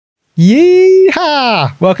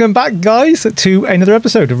Yeehaw! Welcome back, guys, to another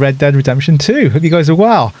episode of Red Dead Redemption 2. Hope you guys are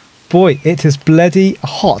well. Boy, it is bloody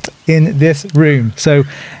hot in this room. So,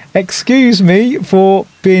 excuse me for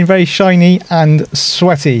being very shiny and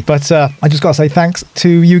sweaty. But I just got to say thanks to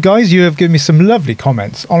you guys. You have given me some lovely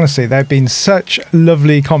comments. Honestly, they've been such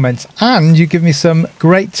lovely comments. And you give me some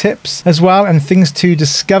great tips as well and things to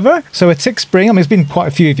discover. So a Tick Spring, I mean, there's been quite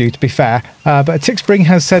a few of you, to be fair. But a Tick Spring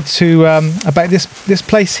has said to about this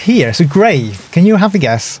place here. It's a grave. Can you have a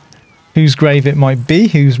guess whose grave it might be?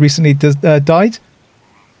 Who's recently died?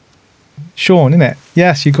 Sean, isn't it?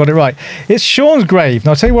 Yes, you got it right. It's Sean's grave.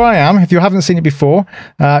 Now, I'll tell you where I am. If you haven't seen it before,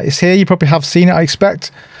 it's here. You probably have seen it, I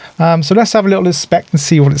expect. So let's have a little inspect and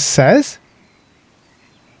see what it says.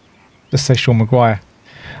 Just say Sean Maguire.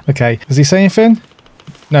 Okay. Does he say anything?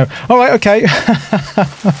 No. All right. Okay.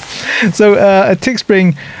 So a Tick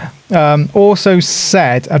Spring also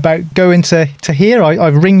said about going to here.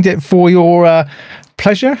 I've ringed it for your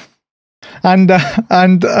pleasure. And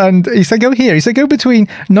he said go here. He said go between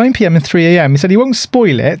 9 PM and 3 AM. He said he won't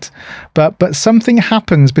spoil it, but something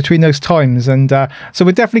happens between those times, and so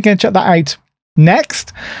we're definitely going to check that out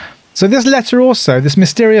next. So this letter also, this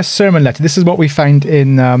mysterious sermon letter, this is what we found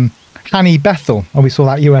in Hanny Bethel, and we saw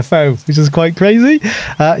that UFO, which is quite crazy.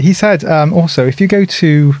 He said also, if you go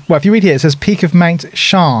to, well, if you read here, it says Peak of Mount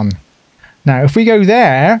Shan. Now, if we go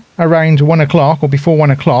there around 1 o'clock or before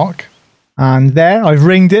 1 o'clock. And there, I've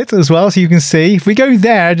ringed it as well, so you can see. If we go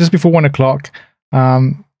there just before 1 o'clock,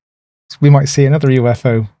 we might see another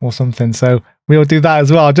UFO or something. So we'll do that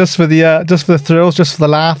as well, just for the thrills, just for the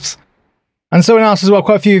laughs. And someone else as well,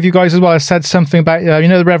 quite a few of you guys as well, have said something about, you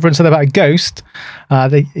know, the Reverend said about a ghost.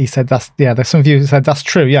 He said there's some of you who said that's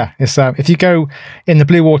true. Yeah, it's if you go in the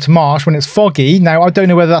Blue Water Marsh when it's foggy. Now, I don't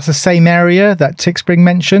know whether that's the same area that Tick Spring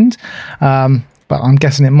mentioned. But I'm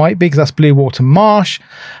guessing it might be because that's Blue Water Marsh.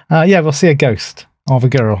 Yeah, we'll see a ghost of a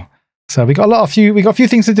girl. So we got a few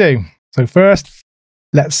things to do. So first,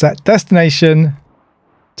 let's set destination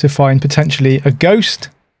to find potentially a ghost.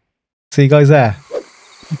 See you guys there.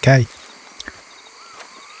 Okay.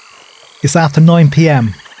 It's after 9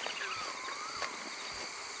 PM.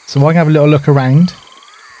 So I can have a little look around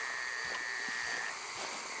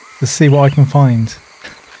to see what I can find.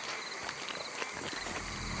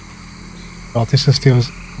 God, this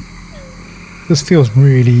feels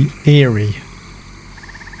really eerie.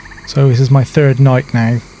 So this is my third night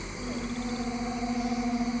now.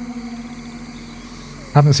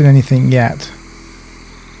 Haven't seen anything yet.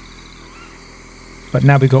 But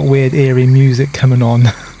now we've got weird eerie music coming on.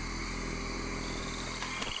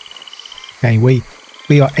 Okay, we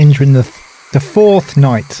are entering the fourth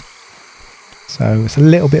night. So it's a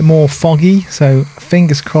little bit more foggy, so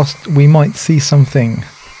fingers crossed we might see something.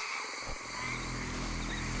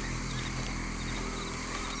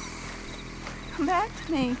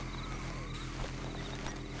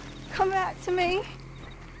 Come back to me.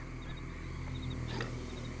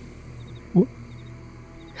 What?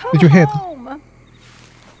 Did you hear that?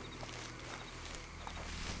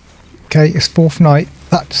 Okay, it's fourth night.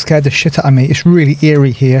 That scared the shit out of me. It's really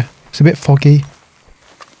eerie here. It's a bit foggy.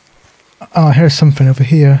 Oh, I heard something over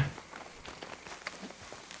here.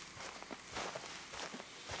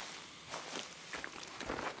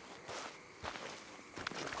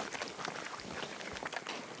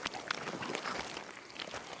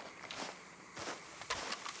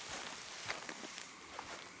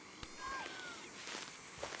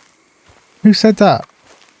 Who said that?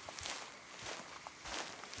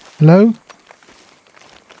 Hello?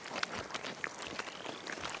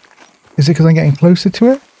 Is it because I'm getting closer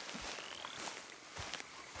to it?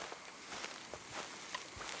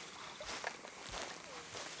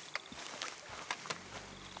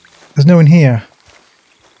 There's no one here.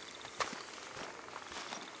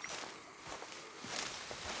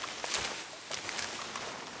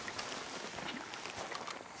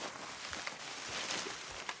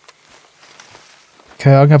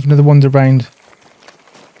 Okay, I'll have another wander round.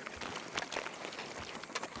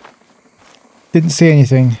 Didn't see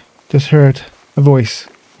anything, just heard a voice.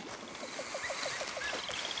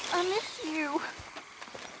 I miss you.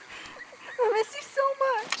 I miss you so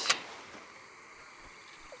much.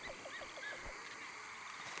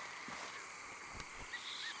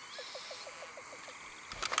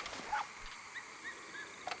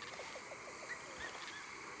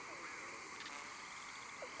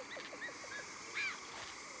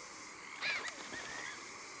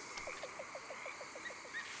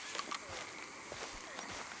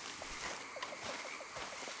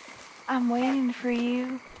 I'm waiting for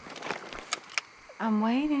you. I'm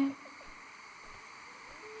waiting.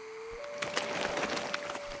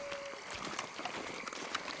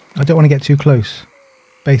 I don't want to get too close,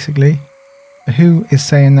 basically. Who is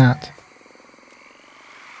saying that?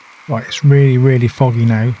 Right, it's really, really foggy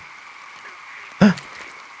now.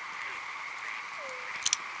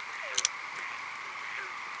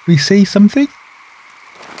 We see something?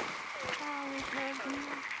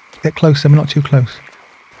 Get closer, but not too close.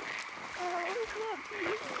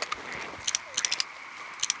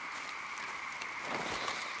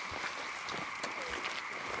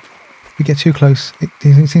 If we get too close, it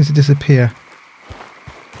seems to disappear.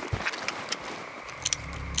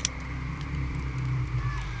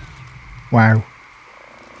 Wow.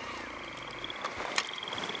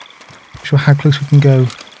 Not sure how close we can go.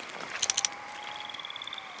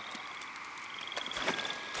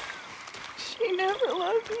 She never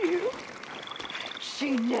loved you.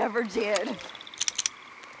 She never did.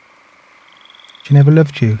 She never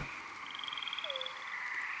loved you.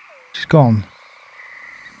 She's gone.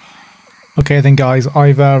 Okay then guys,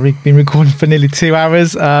 I've been recording for nearly 2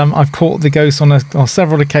 hours. I've caught the ghost on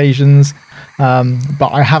several occasions,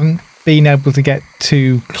 but I haven't been able to get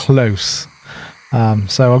too close.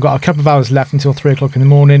 So I've got a couple of hours left until 3 o'clock in the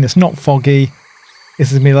morning. It's not foggy.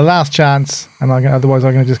 This is me the last chance, and otherwise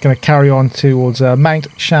I'm just going to carry on towards Mount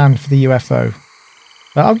Shann for the UFO.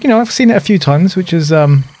 But I've seen it a few times, which is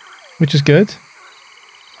good.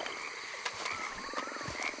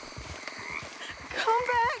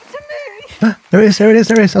 There it is.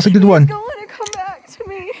 That's a good one. He's going to come back to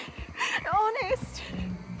me. Honest.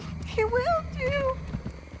 He will do.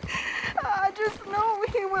 I just know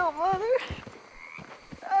he will, Mother.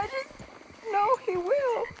 I just know he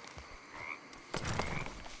will.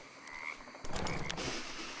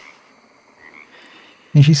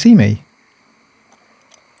 Can she see me?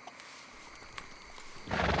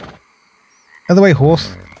 Other way,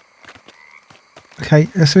 horse. Okay,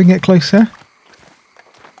 so we can get closer.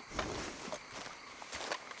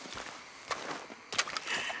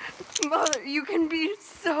 Mother, you can be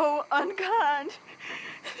so unkind.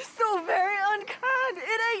 So very unkind.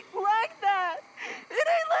 It ain't like that. It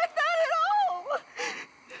ain't like that at all.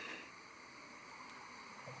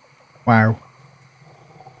 Wow.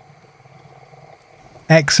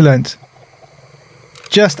 Excellent.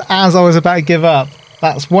 Just as I was about to give up.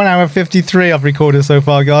 That's 1 hour 53 I've recorded so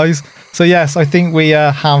far, guys. So yes, I think we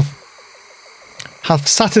have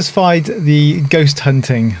satisfied the ghost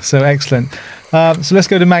hunting. So excellent. So let's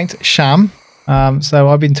go to Mount Shann. So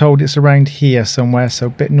I've been told it's around here somewhere, so a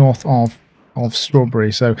bit north of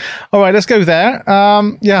Strawberry. So all right, let's go there.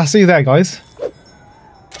 Yeah, see you there, guys.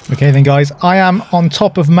 Okay then, guys, I am on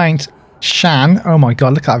top of Mount Shann. Oh my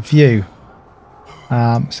god, look at that view.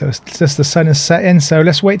 So it's just the sun is setting, so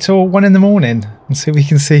let's wait till 1 in the morning and see if we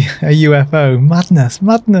can see a UFO. Madness,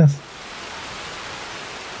 madness.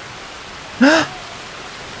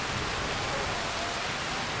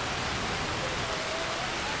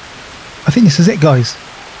 I think this is it, guys.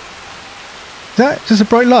 Is that just a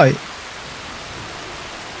bright light?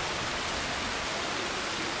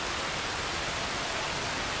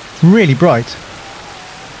 It's really bright.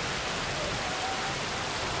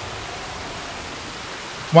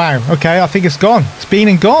 Wow, okay, I think it's gone. It's been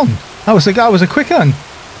and gone. That was a quick one.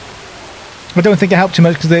 I don't think it helped too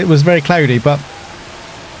much because it was very cloudy, but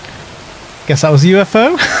guess that was a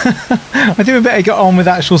UFO. I think we better get on with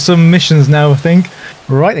some missions now, I think.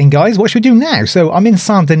 Right then, guys, what should we do now? So I'm in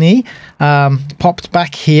Saint-Denis, popped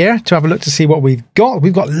back here to have a look to see what we've got.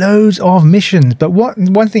 We've got loads of missions, but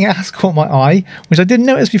one thing that has caught my eye, which I didn't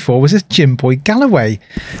notice before, was this gym boy Calloway.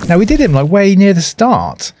 Now, we did him like way near the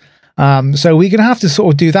start. So we're going to have to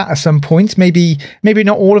sort of do that at some point. Maybe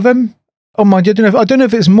not all of them. Oh my, I don't know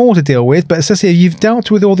if it's more to deal with, but it says here, you've dealt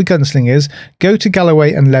with all the gunslingers. Go to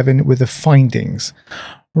Calloway and Levin with the findings.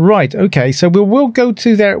 Right, okay, so we'll go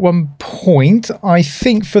to there at one point. I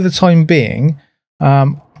think for the time being,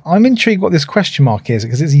 I'm intrigued what this question mark is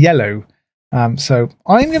because it's yellow. So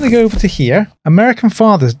I'm going to go over to here. American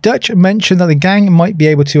fathers. Dutch mentioned that the gang might be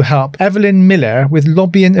able to help Evelyn Miller with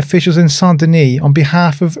lobbying officials in Saint-Denis on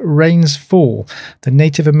behalf of Rains Fall, the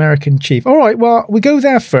Native American chief. All right, well, we go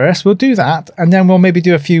there first. We'll do that, and then we'll maybe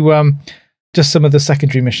do a few, just some of the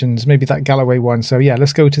secondary missions, maybe that Calloway one. So yeah,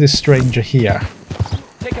 let's go to this stranger here.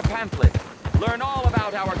 Take a pamphlet. Learn all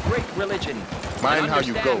about our great religion. Mind how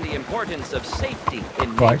you go. The importance of safety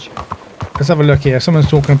in Right. nature. Let's have a look here. Someone's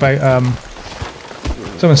talking about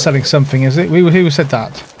someone's selling something. Is it? Who said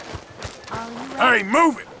that? Hey,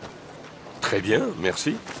 move it! Très bien,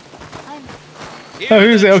 merci. Oh,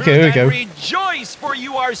 who's it? Okay, here we go. Rejoice, for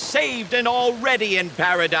you are saved and already in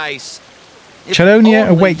paradise. If Chelonia only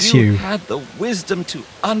awaits you. had the wisdom to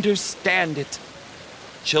understand it.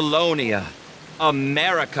 Chelonia,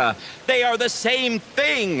 America. They are the same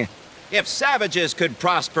thing. If savages could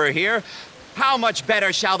prosper here, how much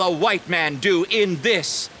better shall the white man do in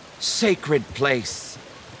this sacred place?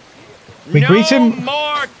 We greet him. No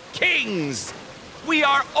more kings! We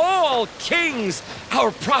are all kings!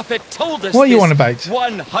 Our prophet told us What are you this on about?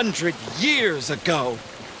 100 years ago.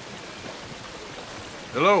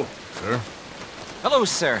 Hello, sir. Hello,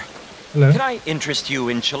 sir. Hello. Can I interest you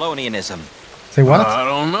in Chelonianism? Say what? I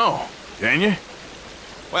don't know. Can you?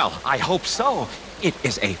 Well, I hope so. It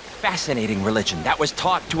is a fascinating religion that was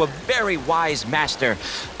taught to a very wise master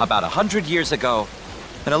about 100 years ago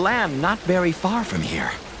in a land not very far from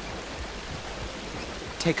here.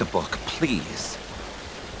 Take a book, please.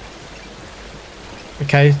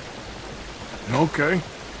 Okay. Okay.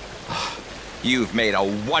 You've made a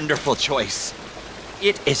wonderful choice.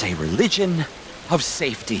 It is a religion of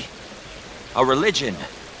safety. A religion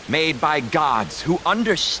made by gods who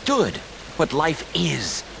understood what life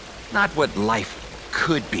is. Not what life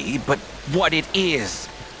could be, but what it is.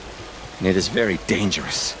 And it is very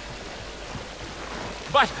dangerous.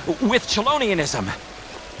 But with Chelonianism,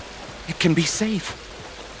 it can be safe.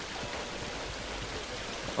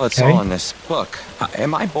 Well, it's all in this book.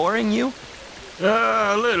 Am I boring you?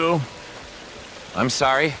 A little. I'm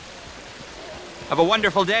sorry. Have a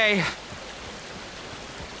wonderful day.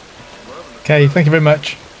 Okay, thank you very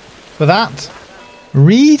much for that.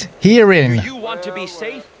 Read herein. Do you want to be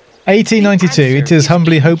safe? 1892. It is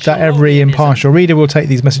humbly hoped that every impartial reader will take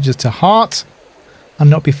these messages to heart and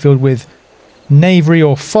not be filled with knavery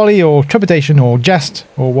or folly or trepidation or jest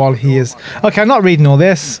or while he is... Okay, I'm not reading all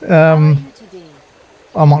this.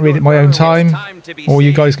 I might read it at my own time, or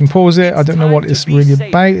you guys can pause it. I don't know what it's really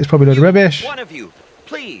about. It's probably a load of rubbish.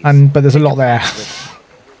 But there's a lot there.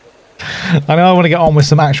 I know I want to get on with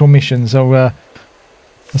some actual missions, so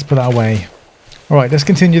let's put that away. All right, let's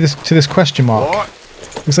continue to this question mark.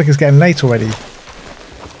 Looks like it's getting late already.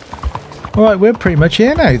 All right, we're pretty much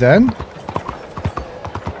here now then.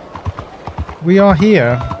 We are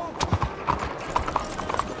here.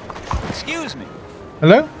 Excuse me.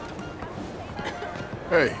 Hello?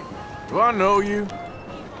 Hey, do I know you?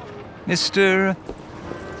 Mr.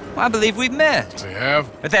 I believe we've met. We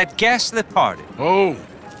have? At that ghastly party. Oh,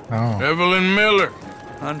 Oh. Evelyn Miller.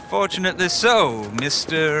 Unfortunately so,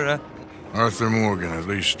 Mr. Arthur Morgan, at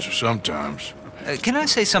least sometimes. Can I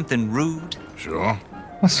say something rude? Sure.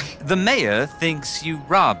 The mayor thinks you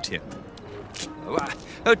robbed him.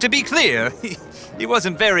 To be clear, he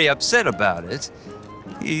wasn't very upset about it.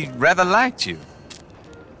 He rather liked you.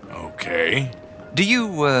 Okay. Do you,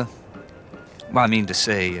 well, I mean to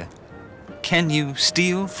say, can you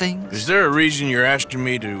steal things? Is there a reason you're asking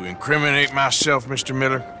me to incriminate myself, Mr.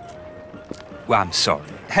 Miller? Well, I'm sorry.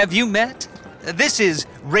 Have you met? This is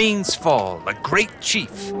Rains Fall, a great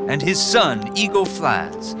chief, and his son, Eagle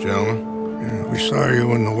Flies. Gentlemen? Yeah, we saw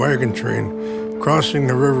you in the wagon train crossing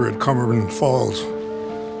the river at Cumberland Falls.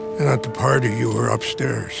 And at the party, you were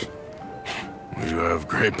upstairs. You have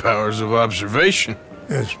great powers of observation.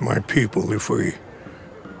 Yes, my people, if we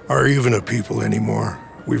are even a people anymore.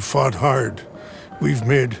 We've fought hard. We've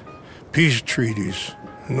made peace treaties,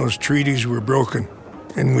 and those treaties were broken.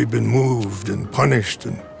 And we've been moved and punished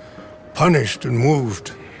and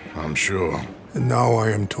moved. I'm sure. And now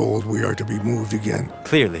I am told we are to be moved again.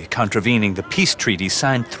 Clearly contravening the peace treaty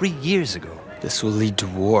signed 3 years ago. This will lead to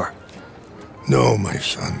war. No, my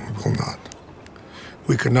son, it will not.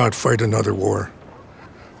 We cannot fight another war.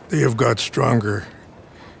 They have got stronger,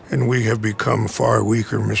 and we have become far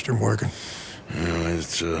weaker, Mr. Morgan. Well,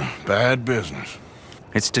 it's a bad business.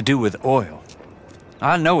 It's to do with oil.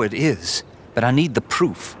 I know it is, but I need the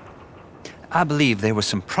proof. I believe there were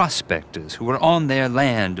some prospectors who were on their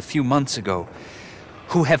land a few months ago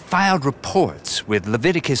who have filed reports with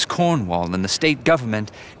Leviticus Cornwall and the state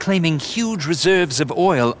government claiming huge reserves of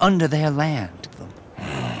oil under their land.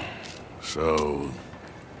 So,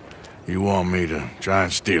 you want me to try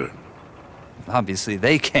and steal it? Obviously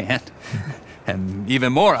they can't. And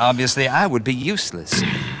even more obviously, I would be useless.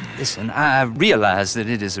 Listen, I realize that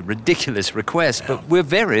it is a ridiculous request, but we're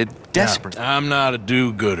very desperate. Now, I'm not a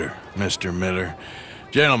do-gooder, Mr. Miller.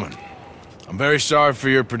 Gentlemen, I'm very sorry for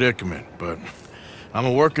your predicament, but I'm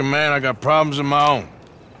a working man. I got problems of my own.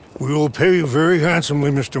 We will pay you very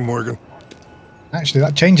handsomely, Mr. Morgan. Actually,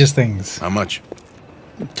 that changes things. How much?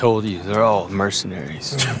 I told you, they're all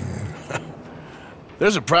mercenaries.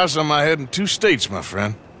 There's a price on my head in 2 states, my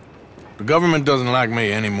friend. The government doesn't like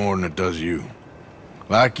me any more than it does you.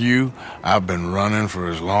 Like you, I've been running for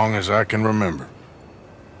as long as I can remember.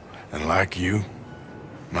 And like you,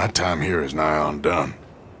 my time here is nigh undone.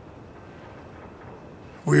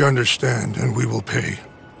 We understand, and we will pay.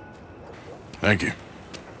 Thank you.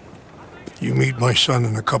 You meet my son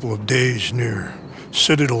in a couple of days near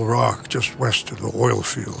Citadel Rock, just west of the oil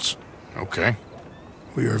fields. Okay.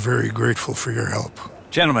 We are very grateful for your help.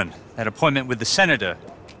 Gentlemen, that appointment with the senator.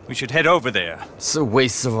 We should head over there. It's a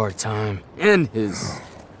waste of our time. And his.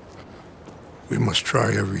 We must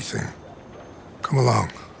try everything. Come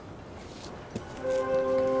along.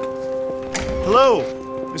 Hello,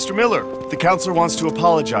 Mr. Miller. The counselor wants to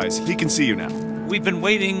apologize. He can see you now. We've been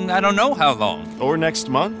waiting I don't know how long. Or next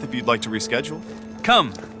month, if you'd like to reschedule.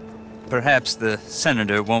 Come. Perhaps the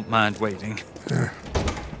senator won't mind waiting.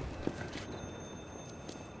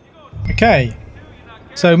 Okay.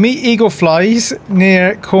 So meet eagle flies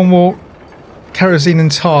near Cornwall, kerosene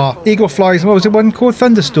and tar. Eagle flies. What was it? One called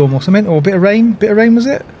thunderstorm or something, or a bit of rain. Bit of rain was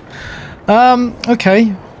it?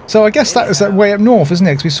 Okay. So I guess that was that way up north, isn't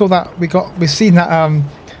it? Because we saw that we've seen that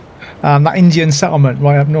that Indian settlement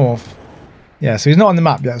right up north. Yeah. So he's not on the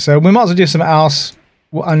map yet. So we might as well do something else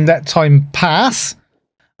and let time pass.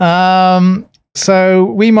 So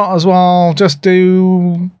we might as well just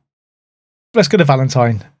do. Let's go to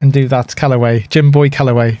Valentine and do that Calloway, Jim Boy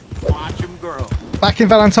Calloway. Watch him, girl. Back in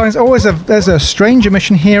Valentine's, oh, there's a stranger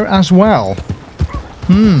mission here as well.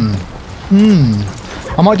 I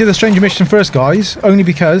might do the stranger mission first, guys, only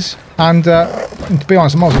because, and to be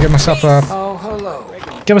honest, I might as well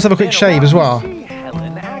get myself a quick shave as well.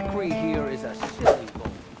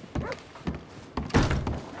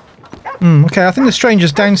 Okay, I think the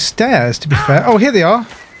stranger's downstairs, to be fair. Oh, here they are.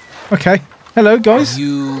 Okay. Hello, guys.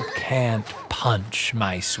 You can't punch,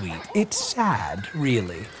 my sweet. It's sad,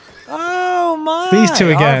 really. Oh, my. These two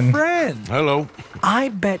again. Our friend. Hello. I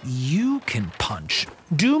bet you can punch.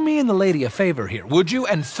 Do me and the lady a favor here, would you?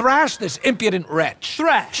 And thrash this impudent wretch.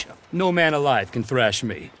 Thrash! No man alive can thrash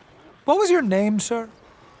me. What was your name, sir?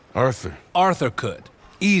 Arthur. Arthur could.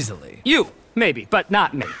 Easily. You, maybe, but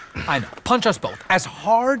not me. I know. Punch us both. As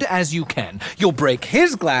hard as you can. You'll break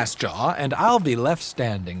his glass jaw, and I'll be left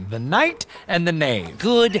standing. The knight and the knave.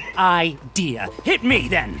 Good idea. Hit me,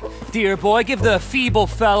 then. Dear boy, give the feeble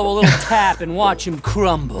fellow a little tap and watch him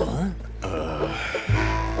crumble.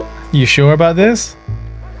 You sure about this?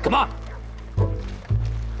 Come on.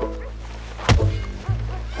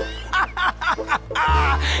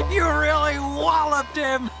 You really walloped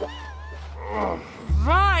him.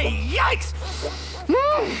 My yikes!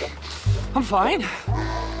 I'm fine.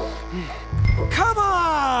 Come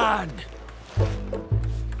on!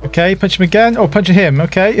 Okay, punch him again. Oh, punch him.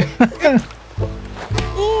 Okay.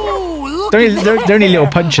 Ooh, look they're only little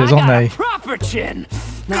punches, aren't they? Proper chin.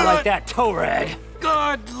 Not like that toe rag.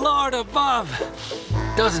 Good Lord above.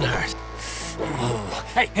 Doesn't hurt. Oh.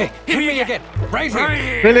 Hey, hit me again. Right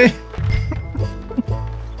here. Really?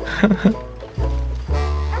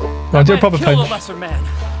 Well, do a proper Kill punch. a lesser man.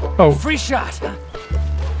 Oh, Free shot.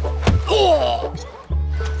 Oh.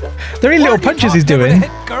 they're only little punches he's doing.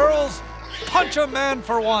 Hit girls. Punch a man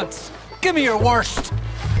for once. Give me your worst.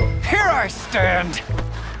 Here I stand.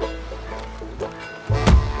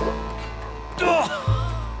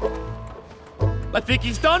 I think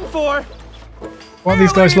he's done for. What are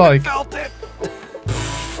these guys like? Felt it.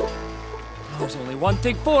 There's only one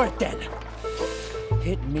thing for it then.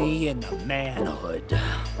 Hit me in the manhood.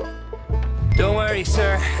 Don't worry,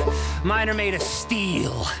 sir. Mine are made of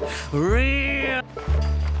steel. Real.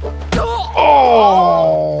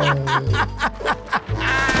 Oh!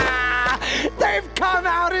 They've come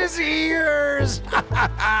out his ears.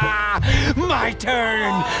 My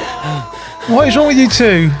turn. What is wrong with you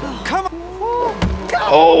two? Come on.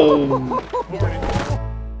 Oh!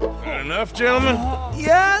 Enough, gentlemen?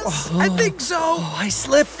 Yes, I think so. I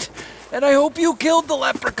slipped. And I hope you killed the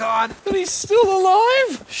leprechaun. But he's still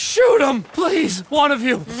alive? Shoot him, please, one of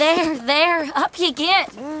you. There, up you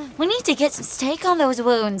get. We need to get some steak on those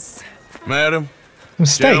wounds. Madam?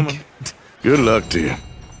 Mistake. Gentlemen, good luck to you.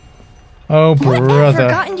 Oh, Whatever brother.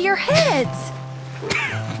 got into your heads?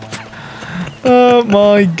 Oh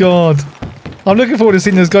my god. I'm looking forward to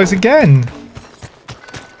seeing those guys again.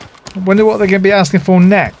 I wonder what they're going to be asking for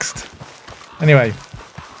next. Anyway.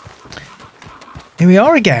 Here we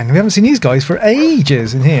are again. We haven't seen these guys for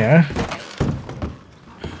ages in here.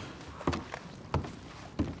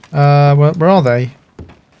 Where are they?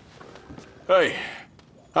 Hey,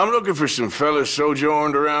 I'm looking for some fellas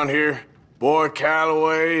sojourned around here. Boy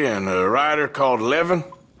Calloway and a rider called Levin.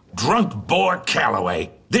 Drunk boar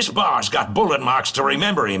Calloway. This bar's got bullet marks to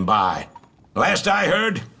remember him by. Last I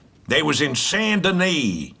heard, they was in Saint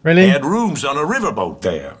Denis. Really? They had rooms on a riverboat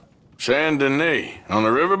there. Saint Denis. On the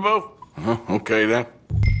riverboat? Okay then.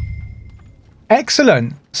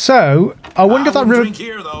 Excellent. So, I wonder if that river... drink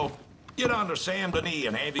here, though. Get on to Saint Denis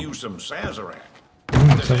and have you some Sazerac.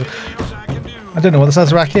 If there's anything else I can do. I don't know what the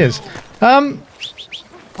Sazerac is.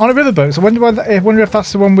 On a riverboat. So I wonder if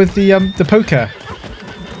that's the one with the poker.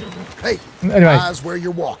 Hey, anyway. eyes where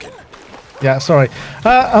you're walking. Yeah, sorry.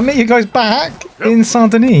 I'll meet you guys back in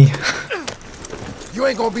Saint Denis. You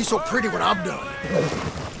ain't gonna be so pretty when I'm done.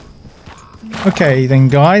 Okay then,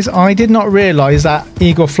 guys. I did not realise that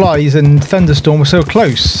Eagle Flies and Thunderstorm were so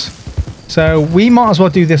close. So we might as well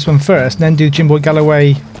do this one first and then do Jimbo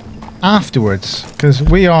Galloway afterwards. Because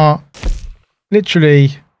we are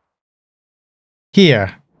literally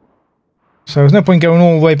here. So there's no point going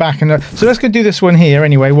all the way back. So let's go do this one here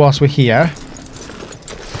anyway whilst we're here.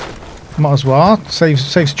 Might as well.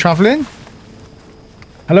 Saves travelling.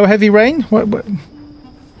 Hello, Heavy Rain. What?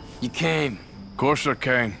 You came. Of course I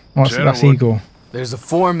came. Oh, that's Eagle. There's a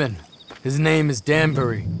foreman. His name is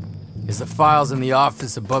Danbury. There's the files in the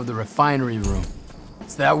office above the refinery room.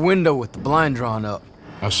 It's that window with the blind drawn up.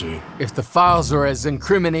 I see. If the files are as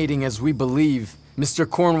incriminating as we believe, Mr.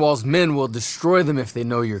 Cornwall's men will destroy them if they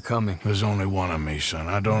know you're coming. There's only one of me, son.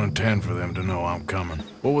 I don't intend for them to know I'm coming.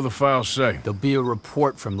 What will the files say? There'll be a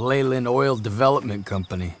report from Leyland Oil Development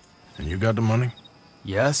Company. And you got the money?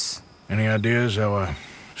 Yes. Any ideas how I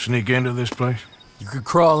sneak into this place? You could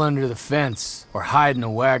crawl under the fence or hide in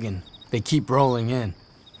a wagon. They keep rolling in.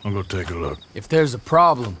 I'll go take a look. If there's a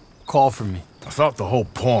problem, call for me. I thought the whole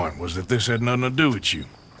point was that this had nothing to do with you.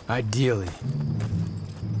 Ideally.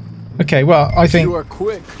 Okay, well, I think... If you are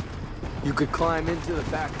quick, you could climb into the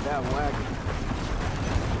back of that wagon.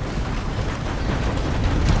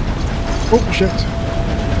 Oh, shit.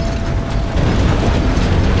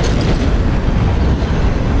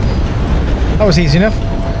 That was easy enough.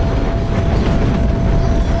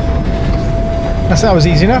 That was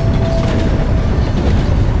easy enough.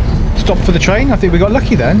 Stop for the train. I think we got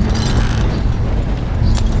lucky then.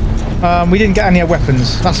 We didn't get any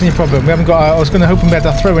weapons. That's the only problem. We haven't got. I was going to hope we had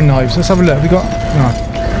our throwing knives. Let's have a look. We got. No.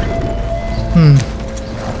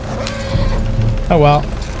 Oh well.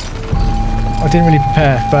 I didn't really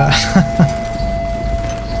prepare, but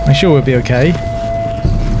I'm sure we'll be okay.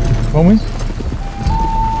 Won't we?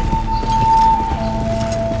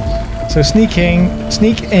 So sneak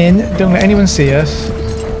in, don't let anyone see us.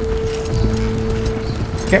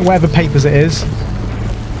 Get whatever papers it is.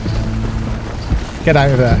 Get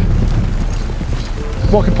out of there.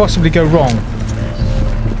 What could possibly go wrong?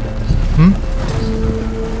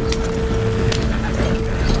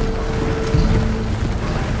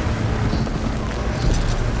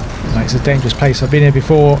 Right, it's a dangerous place. I've been here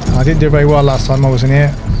before. I didn't do very well last time I was in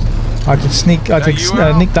here. I did sneak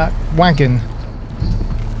that wagon.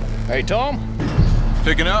 Hey, Tom?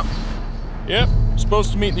 Picking up? Yep.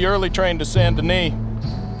 Supposed to meet the early train to Saint Denis.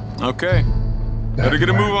 Okay. Better get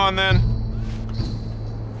a move on then.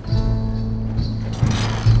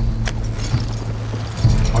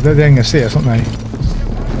 Oh, they're going to see us, aren't they?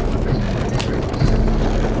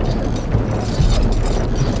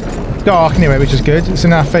 Dark anyway, which is good. It's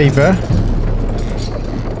in our favour.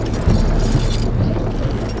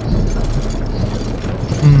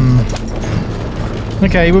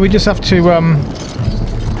 Okay, well we just have to Alright,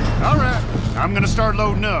 I'm gonna start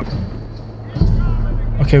loading up.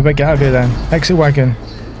 Okay, we better get out of here then. Exit wagon.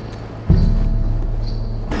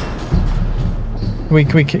 Can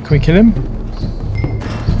we kill him?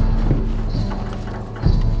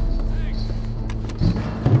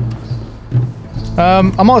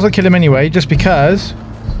 I might as well kill him anyway, just because.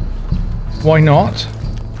 Why not?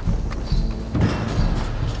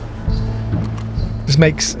 This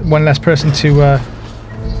makes one less person to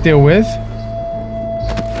deal with.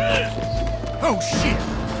 Oh shit!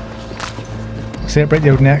 See it, break the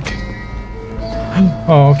old neck.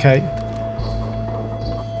 Oh, okay.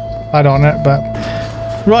 I don't know, but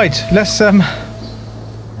right. Let's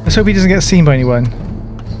hope he doesn't get seen by anyone.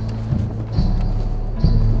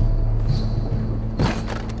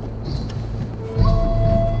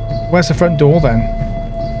 Where's the front door then?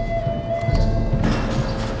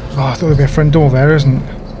 Oh, I thought there'd be a front door there, isn't?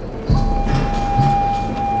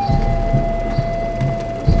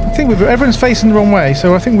 I think everyone's facing the wrong way,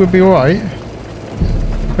 so I think we'll be all right.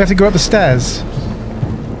 We have to go up the stairs.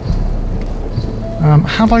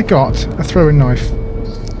 Have I got a throwing knife?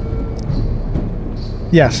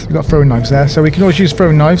 Yes, we've got throwing knives there, so we can always use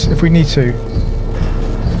throwing knives if we need to.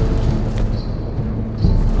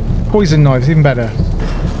 Poison knives, even better.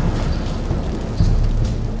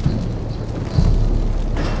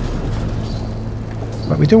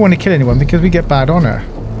 But we don't want to kill anyone because we get bad honour.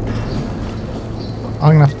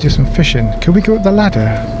 I'm going to have to do some fishing. Could we go up the ladder?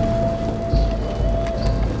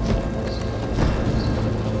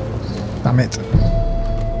 Damn it.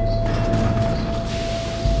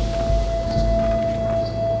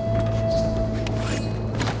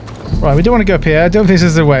 Right, we don't want to go up here. I don't think this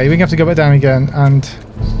is the way. We have to go back down again and...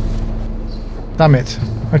 Damn it.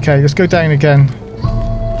 Okay, let's go down again.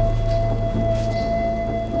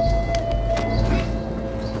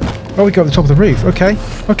 Oh, we got the top of the roof. Okay,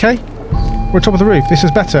 okay. We're at top of the roof. This is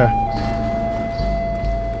better.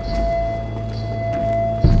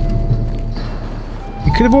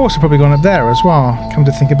 We could have also probably gone up there as well, come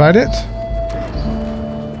to think about it.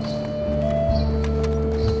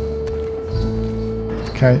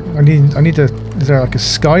 Okay, I need a... Is there like a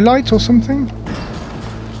skylight or something?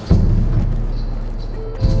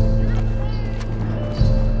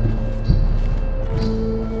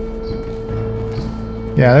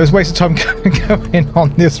 Yeah, there was a waste of time going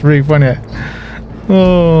on this roof, wasn't it?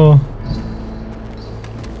 Oh.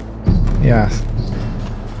 Yes.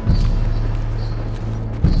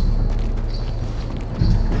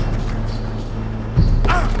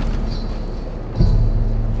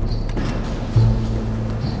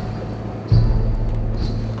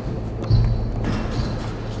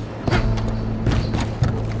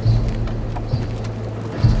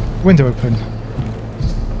 Window open.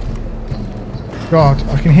 God,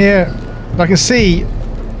 I can hear, I can see,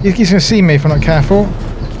 he's going to see me if I'm not careful.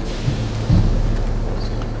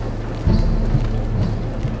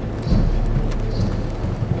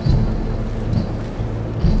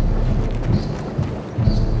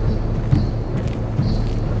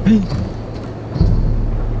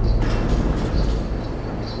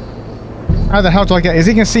 How the hell do I get, is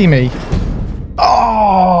he going to see me?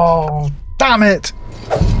 Oh, damn it!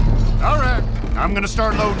 Alright, I'm gonna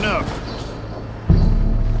start loading up.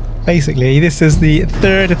 Basically, this is the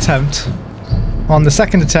third attempt. On the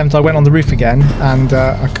second attempt, I went on the roof again, and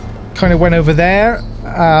I kind of went over there,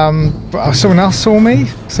 but someone else saw me.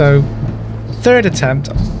 So, third attempt.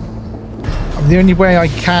 The only way I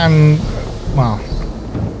can, well,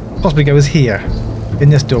 possibly go is here, in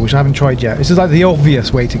this door, which I haven't tried yet. This is like the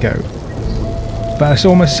obvious way to go. But it's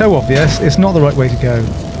almost so obvious, it's not the right way to go.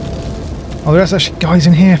 Oh, there's actually guys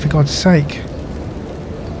in here, for God's sake.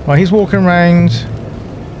 Right, he's walking around.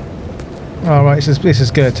 Oh, right, this is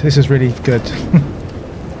good. This is really good.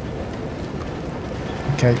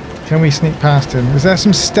 Okay, can we sneak past him? Is there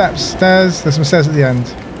some stairs? There's some stairs at the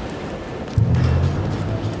end.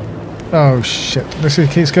 Oh, shit. Let's see,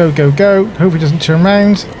 let's go, go, go. Hope he doesn't turn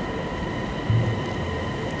around.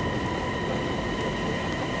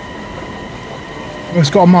 Oh, it's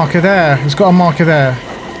got a marker there. It's got a marker there.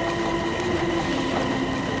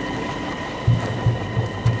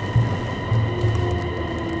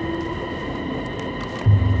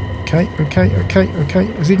 Okay, okay, okay, okay.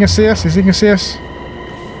 Is he going to see us? Is he going to see us?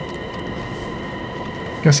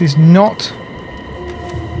 Guess he's not.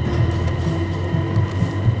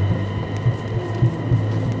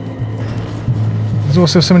 There's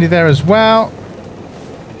also somebody there as well.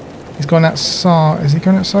 He's gone outside. Is he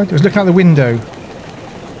going outside? He was looking out the window.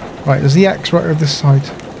 Right, there's the X right over this side.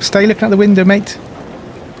 Stay looking out the window, mate.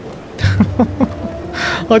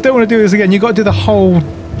 I don't want to do this again. You've got to do the whole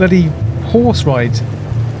bloody horse ride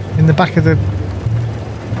in the back of the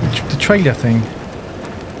trailer thing.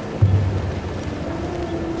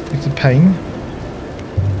 It's a pain.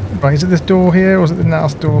 Right, is it this door here, or is it the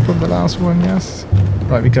last door from the last one? Yes.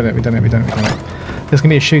 Right, we got it, we done it, we done it, we done it. There's going to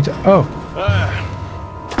be a shooter. Oh.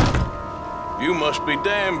 You must be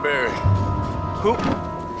Danbury. Who?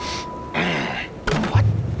 What?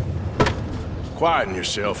 Quieten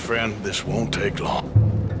yourself, friend. This won't take long.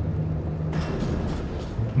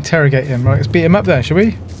 Interrogate him. Right, let's beat him up then, shall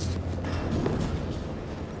we?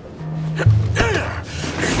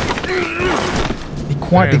 Be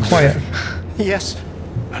quiet, be quiet. Yes?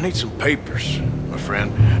 I need some papers, my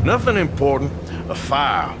friend. Nothing important. A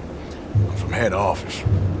file. I'm from head office.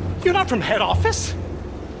 You're not from head office?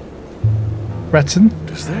 Breton?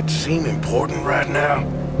 Does that seem important right now?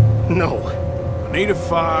 No. I need a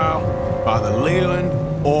file by the Leland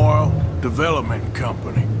Oil Development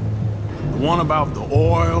Company. The one about the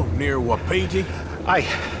oil near Wapiti.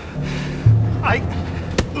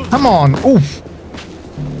 Come on. Oof.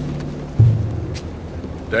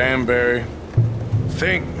 Danbury.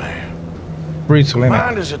 Think, man. Brutal, innit?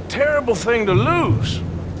 Mind is a terrible thing to lose.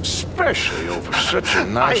 Especially over such a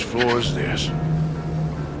nice floor as this.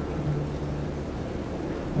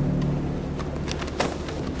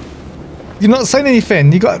 You're not saying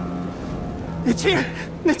anything. You got... It's here.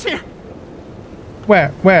 It's here. Where?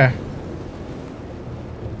 Where?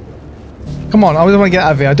 Come on, I don't want to get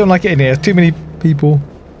out of here. I don't like it in here. Too many people.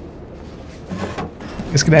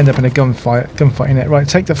 It's going to end up in a gunfight. Gunfight in it. Right,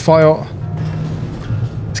 take the file.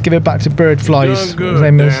 Let's give it back to Bird Flies. Done good,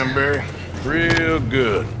 Danbury. Real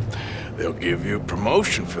good. They'll give you a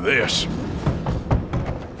promotion for this.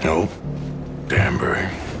 Nope. Danbury.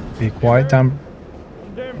 Be quiet, Dan.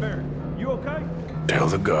 Danbury, you okay? Tell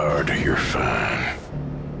the guard you're fine.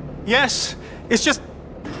 Yes, it's just...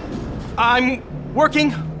 I'm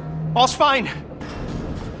working. All's fine.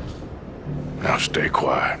 Now stay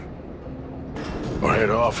quiet. Or head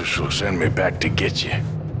office will send me back to get you.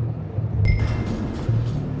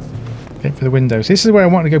 Get for the windows. This is where I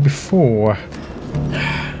wanted to go before.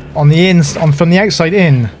 On the from the outside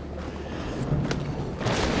in.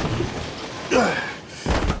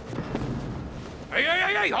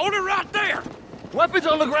 Hey, hold it right there! Weapons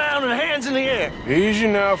on the ground and hands in the air. Easy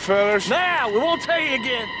now, fellas. Now, we won't tell you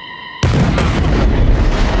again.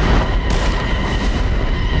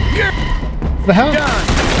 The hell?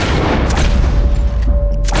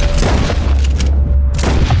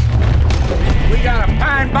 We got a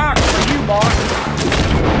pine box for you, boss.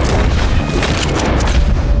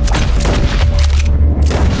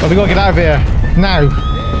 Well, we gotta get out of here now.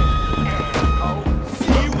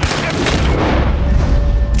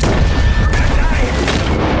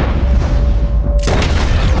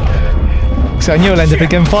 So I knew it'll end up a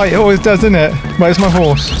gunfight. It always does, doesn't it? Where's my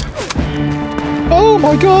horse? Oh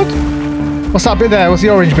my god! What's that bit there? What's the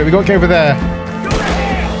orange bit? We got to go over there.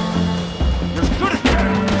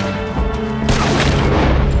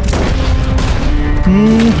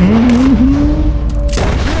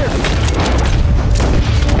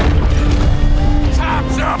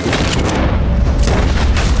 Time's up.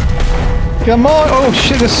 Come on! Oh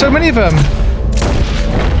shit! There's so many of them.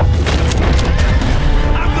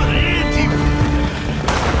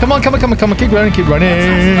 Come on! Keep running! Come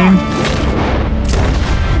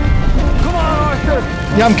on, Arthur.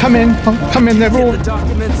 Yeah, I'm coming. They're all.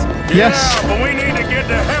 Yes. Yeah, but we need to get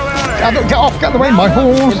the hell out of here. Get off! Get out of the way, my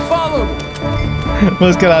horse!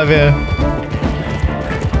 Let's get out of here.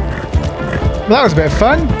 Well, that was a bit of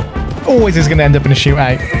fun. Always is going to end up in a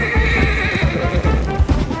shootout.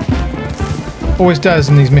 Always does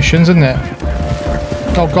in these missions, isn't it?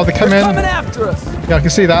 Oh god, they're coming. Coming after us. Yeah, I can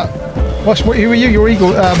see that. Who are you? You're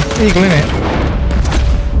eagle, innit?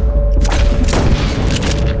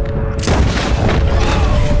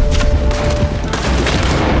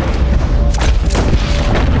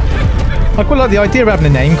 I quite like the idea of having a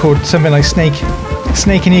name called something like Snake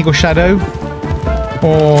and Eagle Shadow,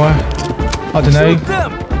 or I don't know,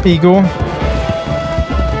 Eagle.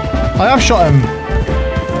 I have shot him.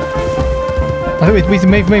 I think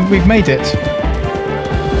we've made it.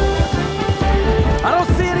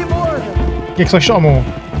 Yeah, because I shot them all.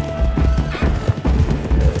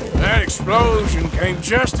 That explosion came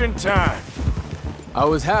just in time. I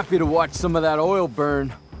was happy to watch some of that oil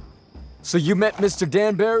burn. So you met Mr.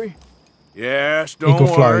 Danbury? Yes, don't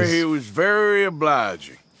worry, he was very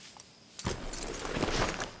obliging.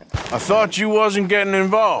 I thought you wasn't getting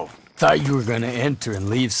involved. Thought you were gonna enter and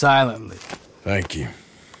leave silently. Thank you.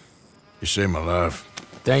 You saved my life.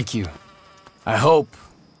 Thank you. I hope.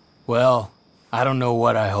 Well, I don't know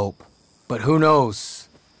what I hope. But who knows?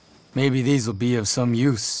 Maybe these will be of some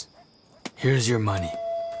use. Here's your money.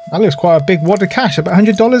 That looks quite a big wad of cash. About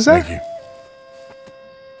 $100 there. Thank you.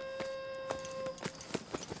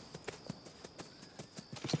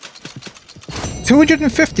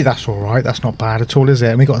 $250. That's all right. That's not bad at all, is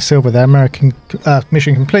it? And we got a silver there. American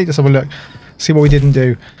mission complete. Let's have a look. See what we didn't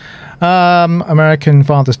do. American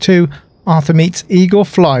Fathers 2. Arthur meets Eagle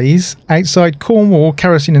flies outside Cornwall,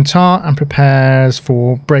 kerosene and tar, and prepares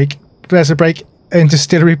for There's a break in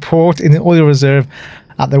distillery port in the oil reserve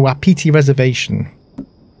at the Wapiti Reservation.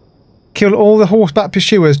 Kill all the horseback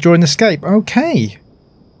pursuers during escape. Okay.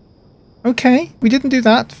 Okay, we didn't do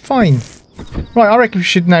that. Fine. Right, I reckon we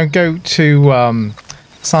should now go to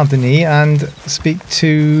Saint-Denis and speak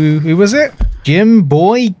to... who was it? Jim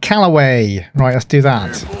Boy Calloway. Right, let's do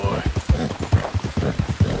that.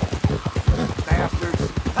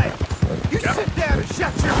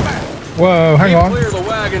 Whoa, hang on. Clear the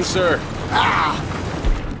wagon, sir.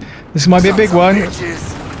 This might be a big one.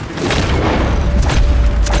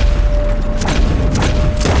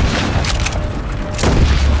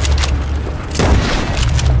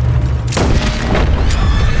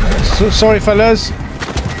 So, sorry, fellas.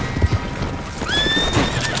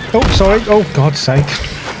 Oh, sorry. Oh, God's sake.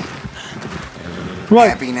 Right.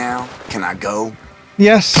 Happy now? Can I go?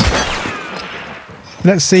 Yes.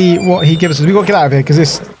 Let's see what he gives us. We've got to get out of here because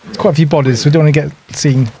there's quite a few bodies, so we don't want to get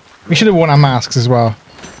seen. We should have worn our masks as well.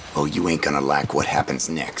 Oh, you ain't gonna like what happens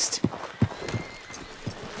next.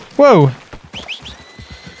 Whoa.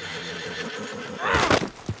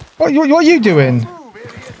 What are you doing?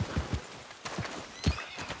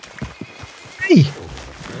 Hey.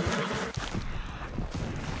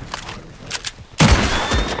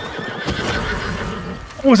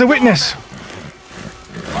 was a witness.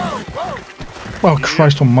 Well,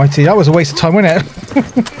 Christ almighty, that was a waste of time, wasn't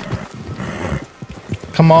it?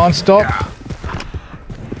 Come on, stop.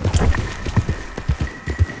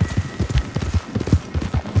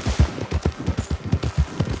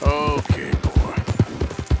 Okay, boy.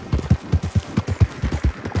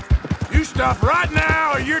 You stop right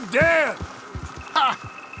now or you're dead. Ha!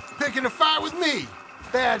 Picking a fight with me.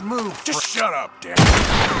 Bad move. Just shut up, Dan.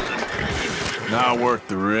 Not worth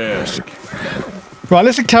the risk. Right,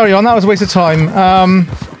 let's carry on. That was a waste of time.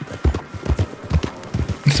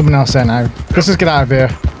 Someone else there now. Let's just get out of here.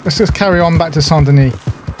 Let's just carry on back to Saint Denis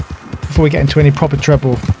before we get into any proper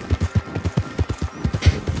trouble.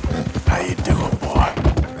 How you doing, boy?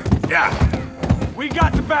 Yeah. We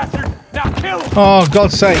got the bastard. Now kill him. Oh,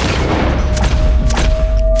 God's sake.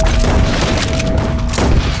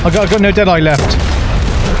 I got no Deadeye left.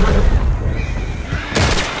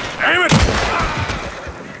 Damn it!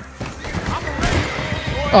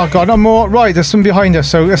 Oh God, no more. Right, there's some behind us,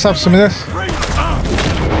 so let's have some of this.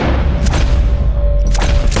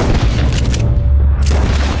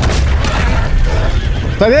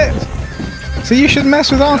 Is that it? So you should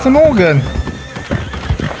mess with Arthur Morgan.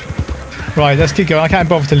 Right, let's keep going. I can't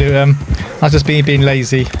bother to loot them. I was just being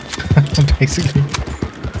lazy, basically.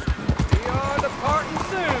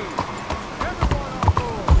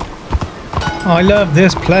 Oh, I love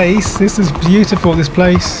this place. This is beautiful, this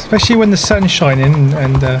place. Especially when the sun's shining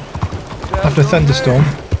and after a thunderstorm.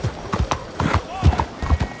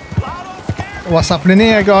 What's happening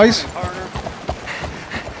here, guys?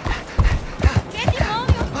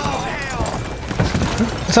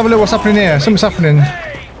 Let's have a look what's happening here. Something's happening.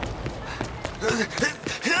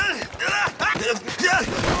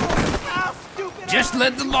 Just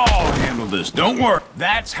let the law handle this. Don't worry.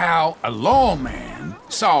 That's how a lawman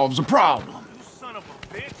solves a problem.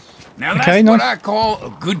 Now that's Okay, what nice. I call a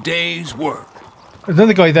good day's work. There's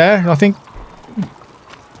another guy there, I think.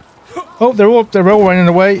 Oh, they're all running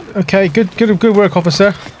away. Okay, good work,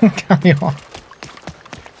 officer. Carry on.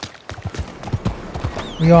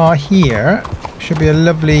 We are here. Should be a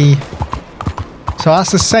lovely. So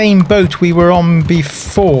that's the same boat we were on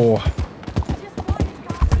before,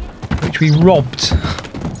 which we robbed.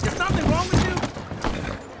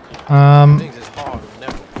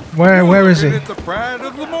 Where is it? It's the pride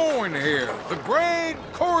of LeMoyne here, the great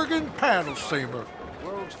Corrigan paddle steamer.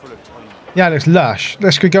 Yeah, it looks lush.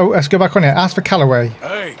 Let's go back on it. Ask for Calloway.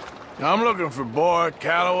 Hey, I'm looking for Boy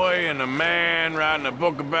Calloway and the man writing a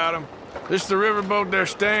book about him. This the riverboat they're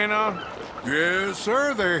staying on? Yes,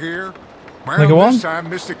 sir, they're here. They go on? This time,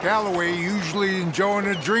 Mr. Calloway usually enjoying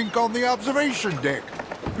a drink on the observation deck.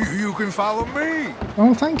 You can follow me.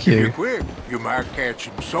 Oh, thank If you're you. quick, you might catch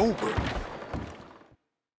him sober.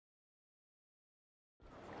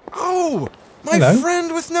 Oh, my Hello.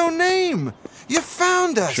 friend with no name. You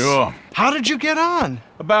found us. Sure. How did you get on?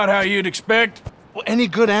 About how you'd expect. Well, any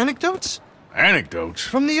good anecdotes? Anecdotes?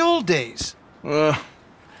 From the old days. Well,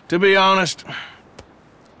 to be honest,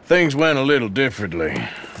 things went a little differently.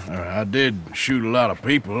 I did shoot a lot of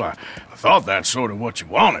people. I thought that's sort of what you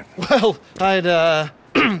wanted. Well, I'd,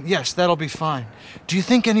 yes, that'll be fine. Do you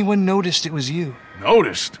think anyone noticed it was you?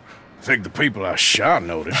 Noticed? I think the people I shot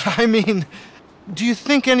noticed. I mean, do you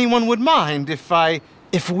think anyone would mind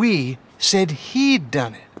if we said he'd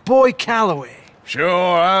done it? Boy Calloway.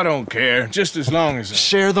 Sure, I don't care. Just as long as...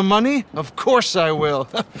 Share the money? Of course I will.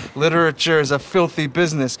 Literature is a filthy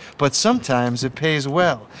business, but sometimes it pays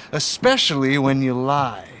well. Especially when you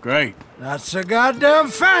lie. Great. Not so goddamn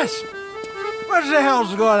fast. What the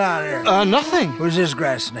hell's going on here? Nothing. Who's this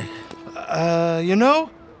grass snake? You know?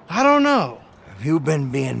 I don't know. Have you been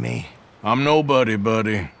being me? I'm nobody,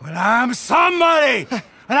 buddy. Well, I'm somebody!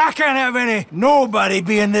 And I can't have any nobody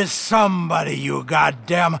being this somebody, you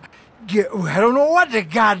goddamn... I don't know what the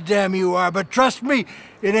goddamn you are, but trust me,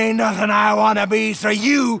 it ain't nothing I want to be, so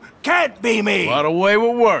you can't be me! What a way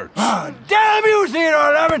with words. Damn you,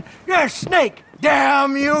 Theodore Levin! You're a snake!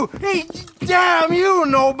 Damn you! Hey, damn you,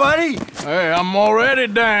 nobody! Hey, I'm already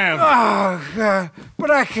damned. Oh, God.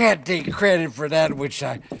 But I can't take credit for that which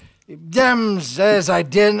I... Them says I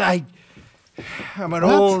didn't. I'm an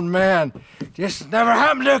old man. This never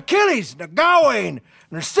happened to Achilles, nor Gawain,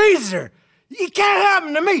 nor Caesar. It can't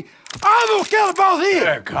happen to me. I'm gonna kill both of you.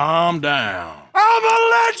 Yeah, calm down. I'm a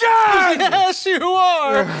legend! Yes, you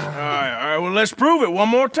are! All right, well, let's prove it one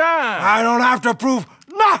more time. I don't have to prove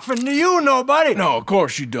nothing to you, nobody. No, of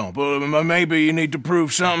course you don't, but maybe you need to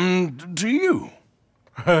prove something to you.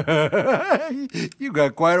 You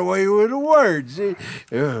got quite a way with the words.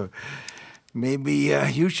 Maybe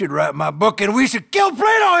you should write my book and we should kill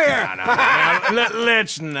Plato here!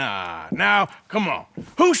 Let's not. Now, come on.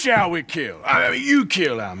 Who shall we kill? I mean, you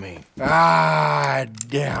kill, I mean. Ah,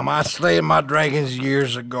 damn. I slayed my dragons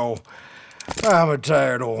years ago. I'm a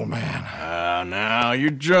tired old man. Now, you're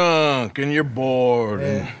drunk and you're bored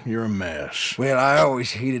and you're a mess. Well, I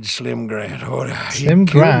always hated Slim Grant. Slim He Grant?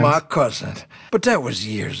 killed my cousin. But that was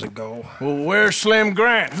years ago. Well, where's Slim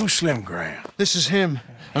Grant? Who's Slim Grant? This is him.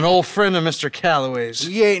 An old friend of Mr. Calloway's.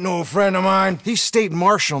 He ain't no friend of mine. He's state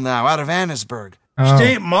marshal now, out of Annesburg. Oh.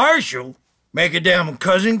 State marshal? Make a damn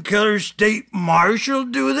cousin killer state marshal,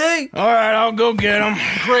 do they? All right, I'll go get him.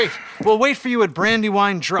 Great. We'll wait for you at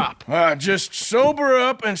Brandywine Drop. Just sober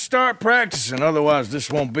up and start practicing. Otherwise, this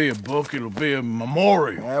won't be a book. It'll be a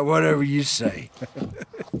memorial. Whatever you say.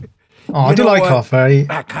 Oh, I do like Hoffa.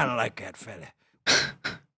 I kind of like that fella.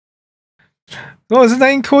 What was his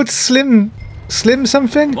name called? Slim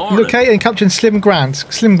something? Located and captured Slim Grant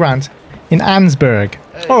in Annesburg.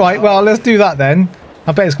 All right, well, let's do that then.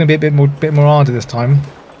 I bet it's going to be a bit more harder this time.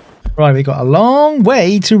 Right, we got a long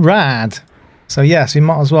way to ride. So yes, we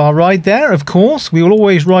might as well ride there. Of course, we will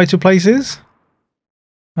always ride to places.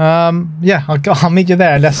 Yeah, I'll meet you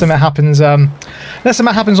there unless something happens. Unless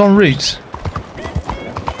something happens en route.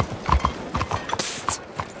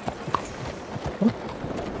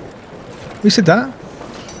 Who said that?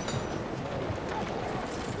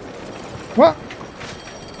 What?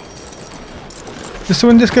 Did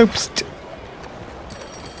someone just go? Psst?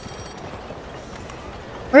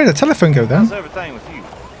 Where did the telephone go then? How's everything with you?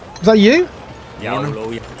 Was that you?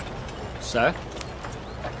 Yeah, sir.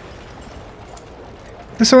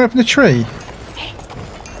 There's someone up in the tree.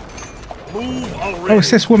 Move already. Oh,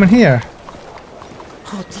 it's this woman here.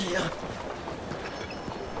 Oh dear.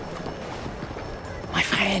 My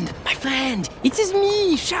friend, it is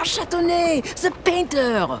me, Charles Chatonnet, the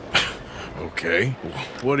painter. Okay.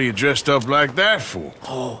 What are you dressed up like that for?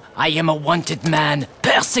 Oh, I am a wanted man,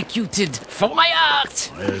 persecuted for my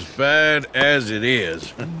art. As bad as it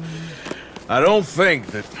is, I don't think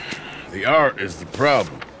that the art is the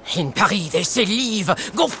problem. In Paris, they say leave,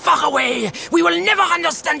 go far away. We will never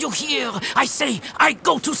understand you here. I say, I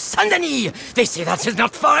go to Saint-Denis. They say that is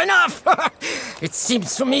not far enough. It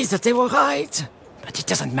seems to me that they were right. But it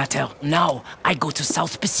doesn't matter. Now, I go to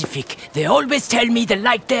South Pacific. They always tell me the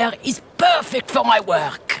light there is perfect for my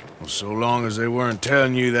work. Well, so long as they weren't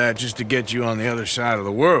telling you that just to get you on the other side of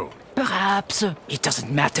the world. Perhaps. It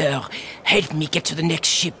doesn't matter. Help me get to the next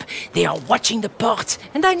ship. They are watching the port,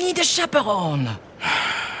 and I need a chaperone.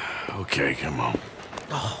 Okay, come on.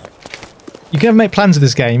 Oh. You can make plans of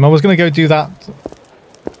this game. I was going to go do that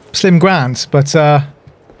Slim Grant, but I'll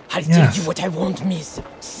tell you what I want, miss.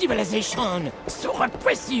 Civilization. So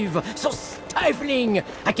repressive, so stifling.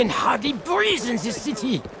 I can hardly breathe in this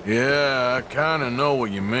city. Yeah, I kind of know what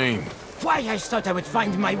you mean. Why I thought I would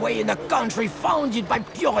find my way in a country founded by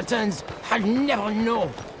Puritans, I'll never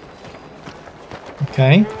know.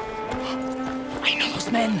 okay. I know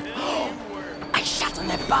those men. I shot on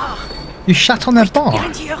their bar. You shot on their bar?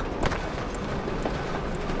 Behind here.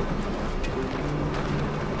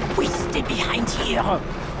 We stay behind here.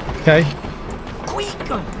 Okay.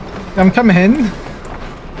 Quick. I'm coming in.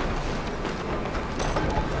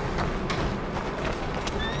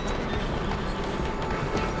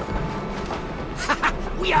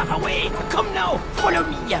 We are away. Come now. Follow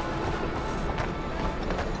me.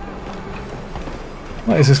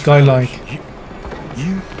 What is this guy like?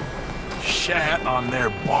 You shat on their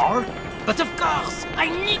bar? But of course, I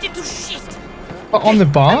needed to shit. On the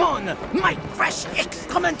bar? Come on. My fresh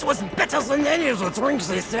excrement was better than any of the drinks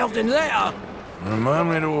they served in there. Remind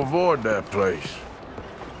me to avoid that place.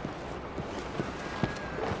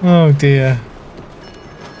 Oh dear.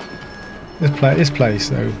 This place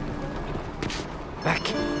though. Back.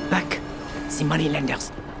 The moneylenders.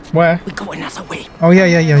 Where? We go another way. Oh yeah.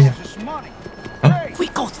 We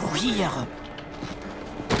go through here.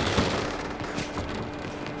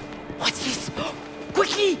 What's this?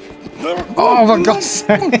 Quickly! Oh, for God's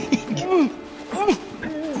sake!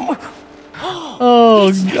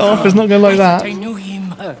 Oh, Arthur's not gonna like that. I knew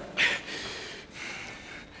him.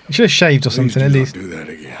 You should have shaved or something at least. Do that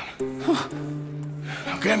again.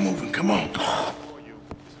 Now get moving, come on.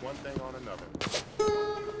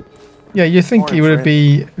 Yeah, you think he would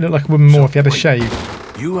be look like a woman more if he had a shave.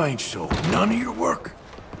 You ain't sold none of your work.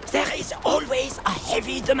 There is always a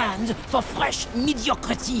heavy demand for fresh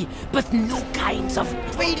mediocrity, but new kinds of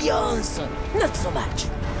brilliance. Not so much.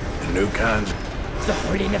 The new kinds. The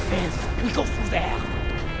Holy Offense. We go through there.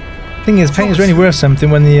 Thing is, painters are only worth something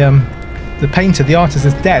when the painter, the artist,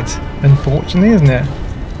 is dead. Unfortunately, isn't it?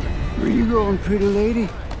 Where you going, pretty lady?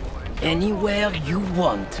 Anywhere you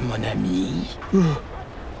want, mon ami. Oh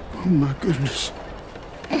my goodness.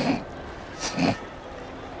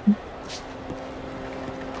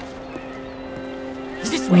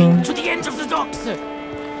 This way, to the end of the docks.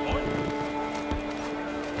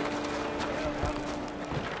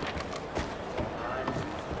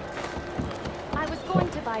 I was going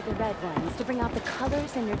to buy the red ones to bring out the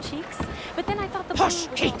colors in your cheeks, but then I thought the Hush,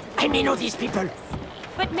 Kate, I may know these people.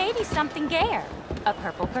 But maybe something gayer. A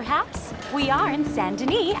purple, perhaps? We are in Saint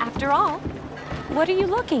Denis, after all. What are you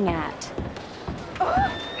looking at?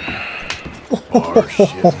 Bar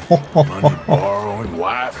shitting, money borrowing,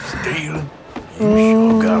 wife stealing. You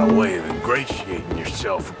sure got a way of ingratiating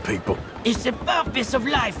yourself with people. If the purpose of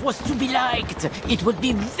life was to be liked, it would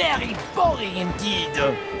be very boring indeed.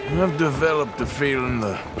 I've developed the feeling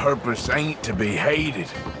the purpose ain't to be hated.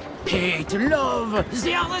 Hate, love,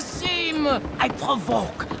 they are the same. I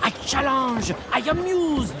provoke, I challenge, I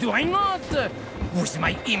amuse, do I not? With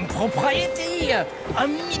my impropriety, a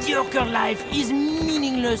mediocre life is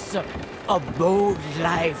meaningless. A bold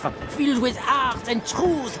life, filled with art and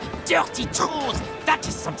truth, dirty truth, that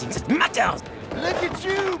is something that matters. Look at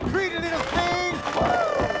you, pretty little thing!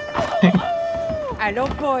 Hello,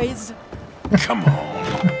 boys. Come on.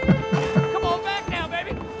 Come on back now,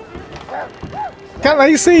 baby. Can't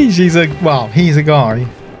they see he's a guy?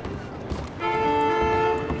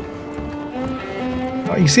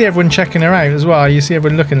 Oh, you see everyone checking her out as well. You see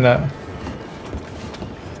everyone looking at her.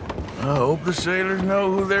 I hope the sailors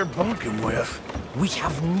know who they're bunking with. We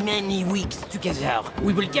have many weeks together.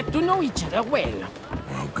 We will get to know each other well.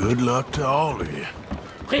 Well, good luck to all of you.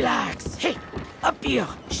 Relax. Hey, up here.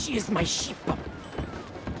 She is my ship.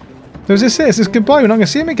 So is this it? Is this goodbye? We're not going to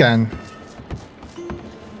see him again.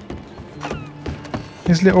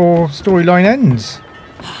 His little storyline ends.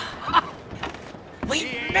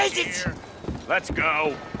 We made it! Let's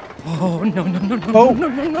go. Oh, no, no, no, no, oh. no,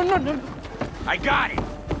 no, no, no, no. I got it.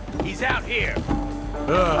 He's out here.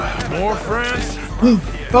 More friends?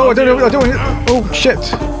 Oh, I don't know. Oh, shit.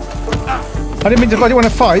 I didn't want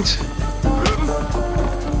to fight.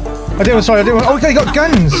 Sorry, I didn't want. Oh, he got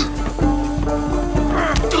guns.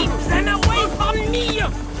 Run away from me!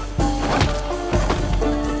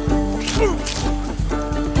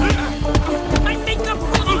 I make a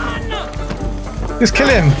run! Just kill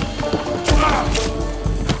him.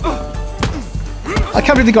 I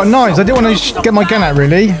can't believe they got knives. I didn't want to get my gun out,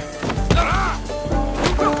 really.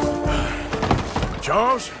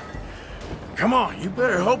 Charles? Come on, you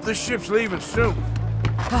better hope this ship's leaving soon.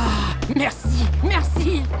 Ah, merci,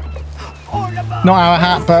 merci. Not our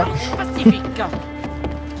hat, but...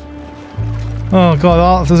 Oh, God,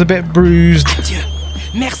 Arthur's a bit bruised. Adieu.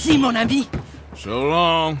 Merci, mon ami. So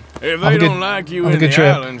long. If they don't like you in the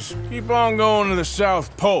islands, keep on going to the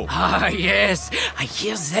South Pole. Ah, yes. I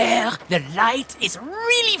hear there the light is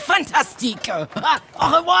really fantastic. Au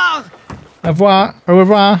revoir. Au revoir. Au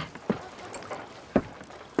revoir.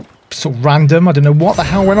 So random. I don't know what the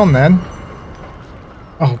hell went on then.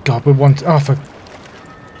 Oh, God, we want... Oh, for...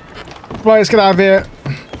 Right, let's get out of here.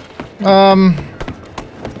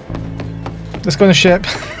 Let's go on the ship.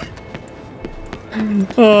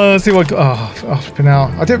 Oh, let's see what... Oh, flipping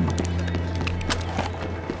out. I did...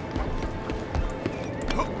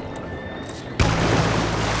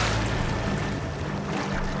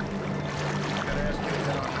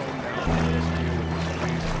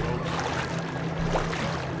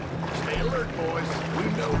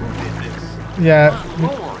 Yeah.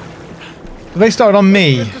 They started on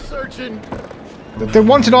me. They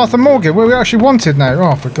wanted Arthur Morgan. We're actually wanted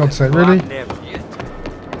now. Oh, for God's sake, really?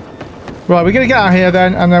 Right, we're going to get out of here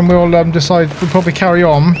then, and then we'll decide. We'll probably carry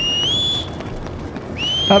on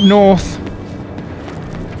up north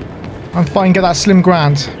and find get that Slim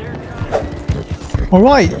Grant. All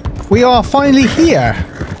right, we are finally here.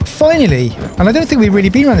 Finally, and I don't think we've really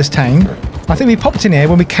been around this town. I think we popped in here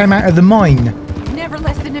when we came out of the mine. Never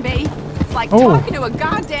listen to me. It's like talking to a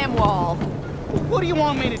goddamn wall. What do you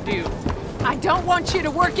want me to do? I don't want you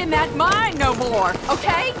to work in that mine no more,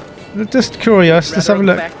 okay? Just curious. Let's have a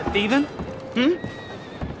look. Back to thieving?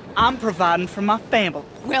 I'm providing for my family.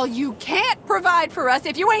 Well, you can't provide for us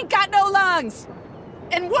if you ain't got no lungs.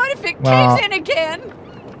 And what if it caves in again?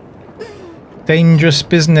 Dangerous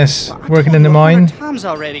business working in the mine. Times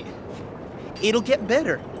already. It'll get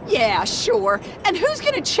better. Yeah, sure. And who's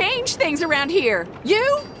gonna change things around here?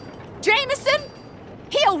 You? Jameson?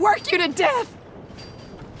 He'll work you to death.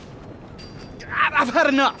 I've had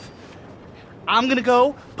enough. I'm gonna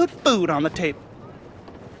go put food on the table.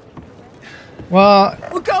 Well,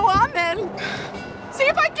 go on then. See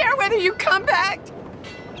if I care whether you come back.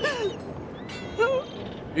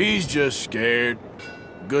 He's just scared.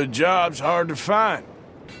 good job's hard to find.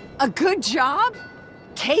 A good job?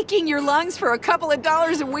 Taking your lungs for a couple of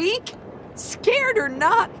dollars a week? Scared or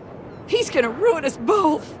not, he's gonna ruin us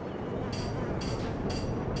both.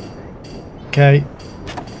 Okay.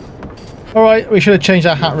 All right, we should have changed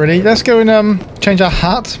our hat really. Let's go and change our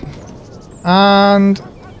hat. And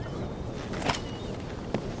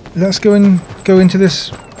let's go into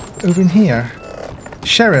this over in here.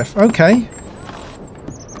 Sheriff, okay.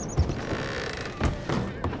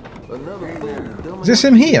 Is this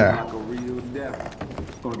him here?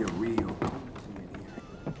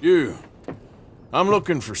 You. I'm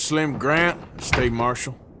looking for Slim Grant, State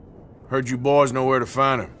Marshal. Heard you boys know where to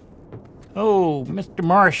find him. Oh, Mr.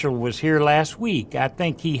 Marshall was here last week. I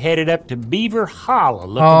think he headed up to Beaver Hollow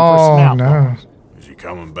looking for snout dogs. Is he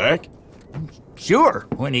coming back? Sure,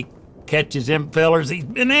 when he catches them fellers he's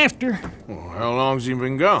been after. Well, how long's he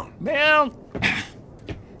been gone? Well,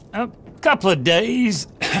 a couple of days.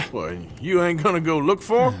 Well, you ain't gonna go look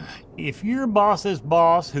for him? If your boss's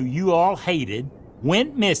boss, who you all hated,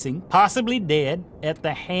 went missing, possibly dead, at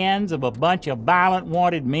the hands of a bunch of violent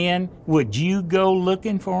wanted men, would you go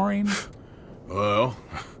looking for him? Well,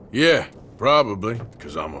 yeah, probably,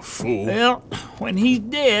 because I'm a fool. Well, when he's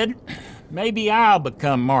dead, maybe I'll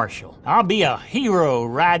become marshal. I'll be a hero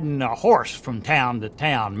riding a horse from town to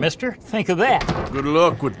town, mister. Think of that. Good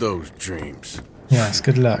luck with those dreams. Yes,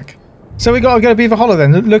 good luck. So we gotta go to Beaver Hollow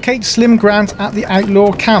then. Locate Slim Grant at the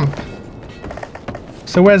outlaw camp.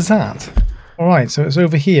 So where's that? Alright, so it's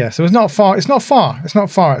over here. So it's not far. It's not far. It's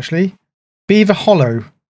not far actually. Beaver Hollow.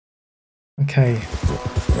 Okay.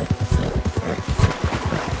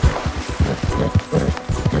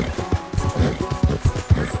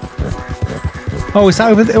 Oh, is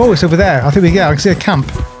that over there? Oh, it's over there. I think I can see a camp.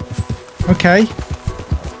 Okay.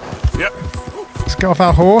 Yep. Let's get off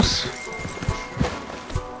our horse.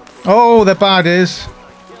 Oh, they're baddies.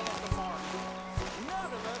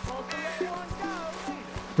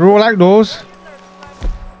 We're all outlaws.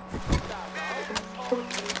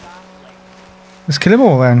 Let's kill them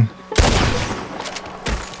all then.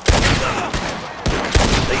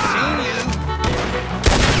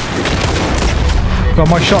 God,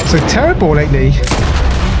 my shots are terrible lately.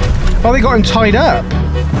 Oh, they got him tied up.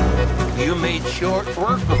 You made short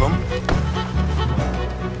work of them.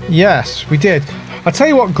 Yes, we did. I'll tell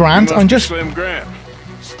you what, Grant, I'm just... Slim Grant.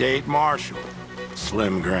 State Marshal.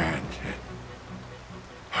 Slim Grant.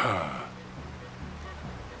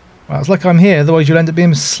 Well, it's like I'm here, otherwise you'll end up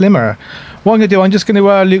being slimmer. What I'm going to do, I'm just going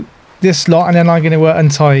to loot this lot and then I'm going to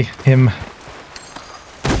untie him.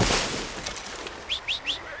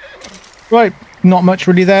 Right, not much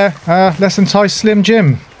really there. Let's untie Slim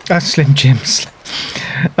Jim. Slim Jim.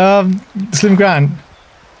 Slim Grant.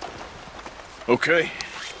 Okay.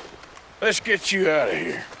 Let's get you out of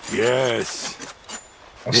here. Yes.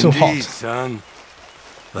 I'm so hot. Son.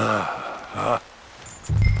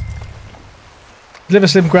 Deliver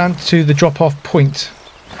Slim Grant to the drop-off point.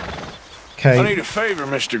 Okay. I need a favor,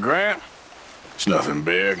 Mr. Grant. It's nothing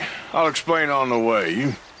big. I'll explain on the way.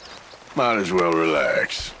 You might as well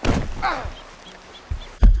relax.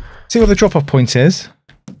 See what the drop-off point is.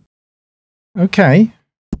 Okay.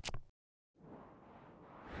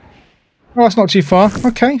 Oh, that's not too far.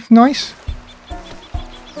 Okay, nice.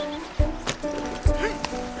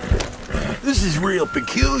 This is real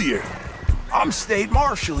peculiar. I'm State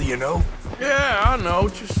Marshal, you know. Yeah, I know.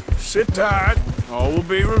 Just sit tight. All will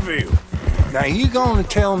be revealed. Now you gonna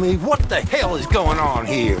tell me what the hell is going on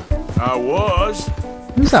here? I was.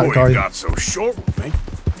 Who's that before guy? You got so short with me.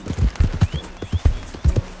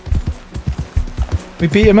 We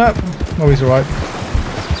beat him up. Oh, he's alright.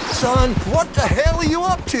 Son, what the hell are you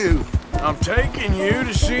up to? I'm taking you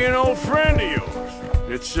to see an old friend of yours.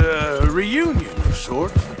 It's a reunion of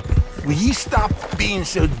sorts. Will you stop being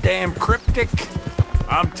so damn cryptic?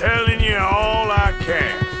 I'm telling you all I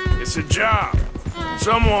can. It's a job.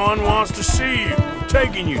 Someone wants to see you. I'm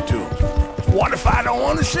taking you to them. What if I don't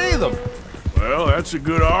want to see them? Well, that's a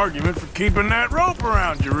good argument for keeping that rope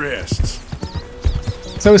around your wrists.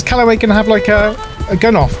 So is Calloway going to have like a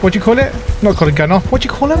gun off? What do you call it? Not called a gun off. What do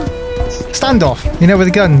you call them? Standoff. You know, with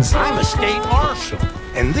the guns. I'm a State Marshal,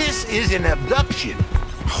 and this is an abduction.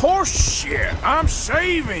 Horse shit. I'm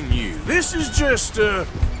saving you. This is just a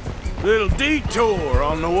little detour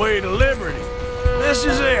on the way to liberty. This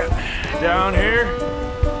is it. Down here,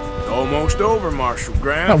 it's almost over, Marshal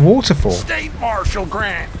Grant. That waterfall. State Marshal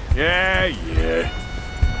Grant. Yeah.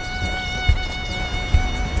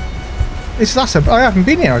 I haven't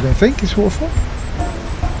been here, I don't think. It's waterfall.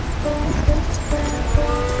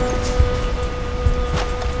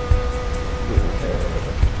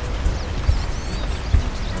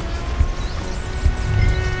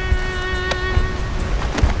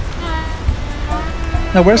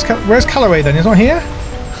 Now, where's Calloway then? He's not here?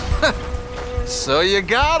 So you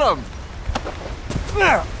got him.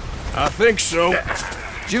 I think so.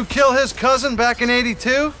 Did you kill his cousin back in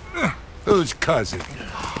 '82? Whose cousin?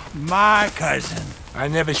 My cousin. I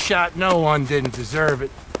never shot no one didn't deserve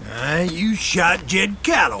it. You shot Jed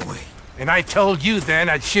Calloway. And I told you then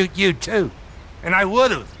I'd shoot you too. And I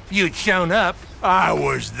would've if you'd shown up. I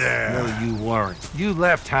was there. No, you weren't. You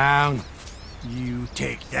left town. You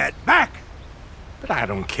take that back. But I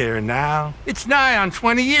don't care now. It's nigh on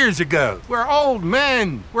 20 years ago. We're old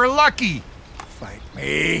men. We're lucky. Fight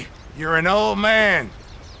me. You're an old man.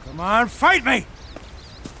 Come on, fight me.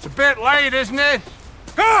 It's a bit late, isn't it?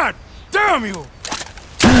 God damn you!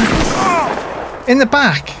 In the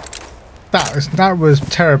back. That was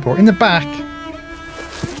terrible. In the back.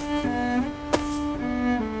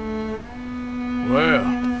 Well,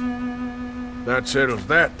 that settles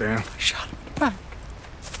that then. Shot him in the back.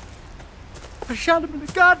 I shot him in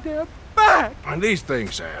the goddamn back. And these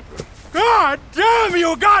things happen. God damn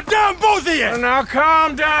you, goddamn both of you! Well, now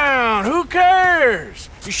calm down. Who cares?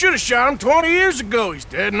 You should have shot him 20 years ago. He's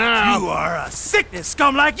dead now. You are a sickness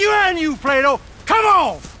scum like you and you, Plato. Come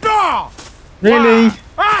on, draw! Really?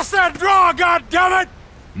 I said draw, goddammit!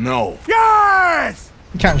 No. Yes!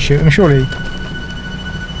 You can't shoot him, surely.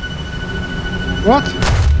 What?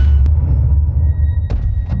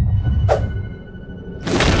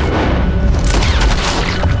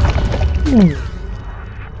 Ooh.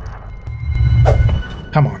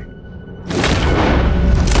 Come on.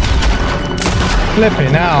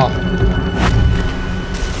 Flipping out.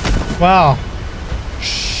 Wow.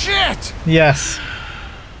 Shit! Yes.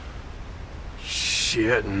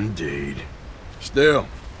 Shit indeed. Still,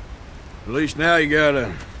 at least now you got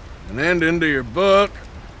an ending to your book.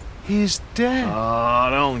 He's dead. Oh,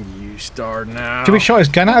 don't you start now. Should we shot his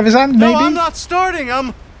gun out of his hand, maybe? No, I'm not starting.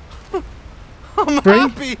 I'm free?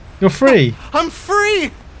 happy. You're free. I'm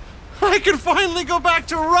free. I can finally go back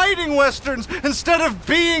to writing westerns instead of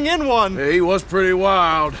being in one. He was pretty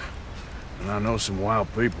wild. And I know some wild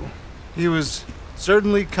people. He was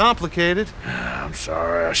certainly complicated. I'm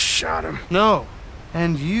sorry I shot him. No,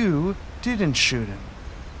 and you didn't shoot him.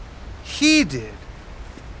 He did.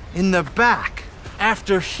 In the back.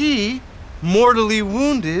 After he mortally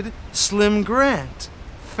wounded Slim Grant.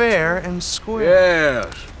 Fair and square.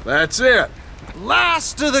 Yes, that's it.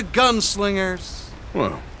 Last of the gunslingers.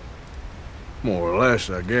 Well, more or less,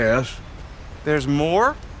 I guess. There's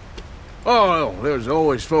more? Oh, there's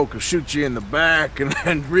always folk who shoot you in the back and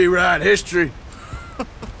then rewrite history.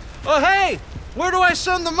 Oh, hey! Where do I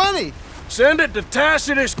send the money? Send it to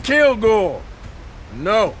Tacitus Kilgore.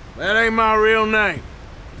 No, that ain't my real name.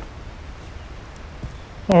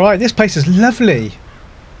 Alright, this place is lovely.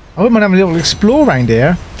 I wouldn't mind having a little explore around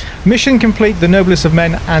here. Mission complete, the noblest of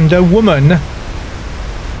men and a woman.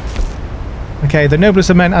 Okay, the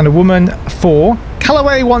noblest of men and a woman 4.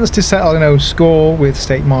 Calloway wants to settle score with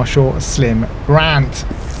State Marshal Slim Grant.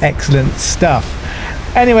 Excellent stuff.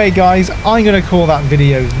 Anyway, guys, I'm going to call that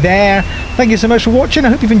video there. Thank you so much for watching. I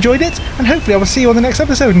hope you've enjoyed it, and hopefully I will see you on the next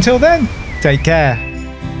episode. Until then, take care.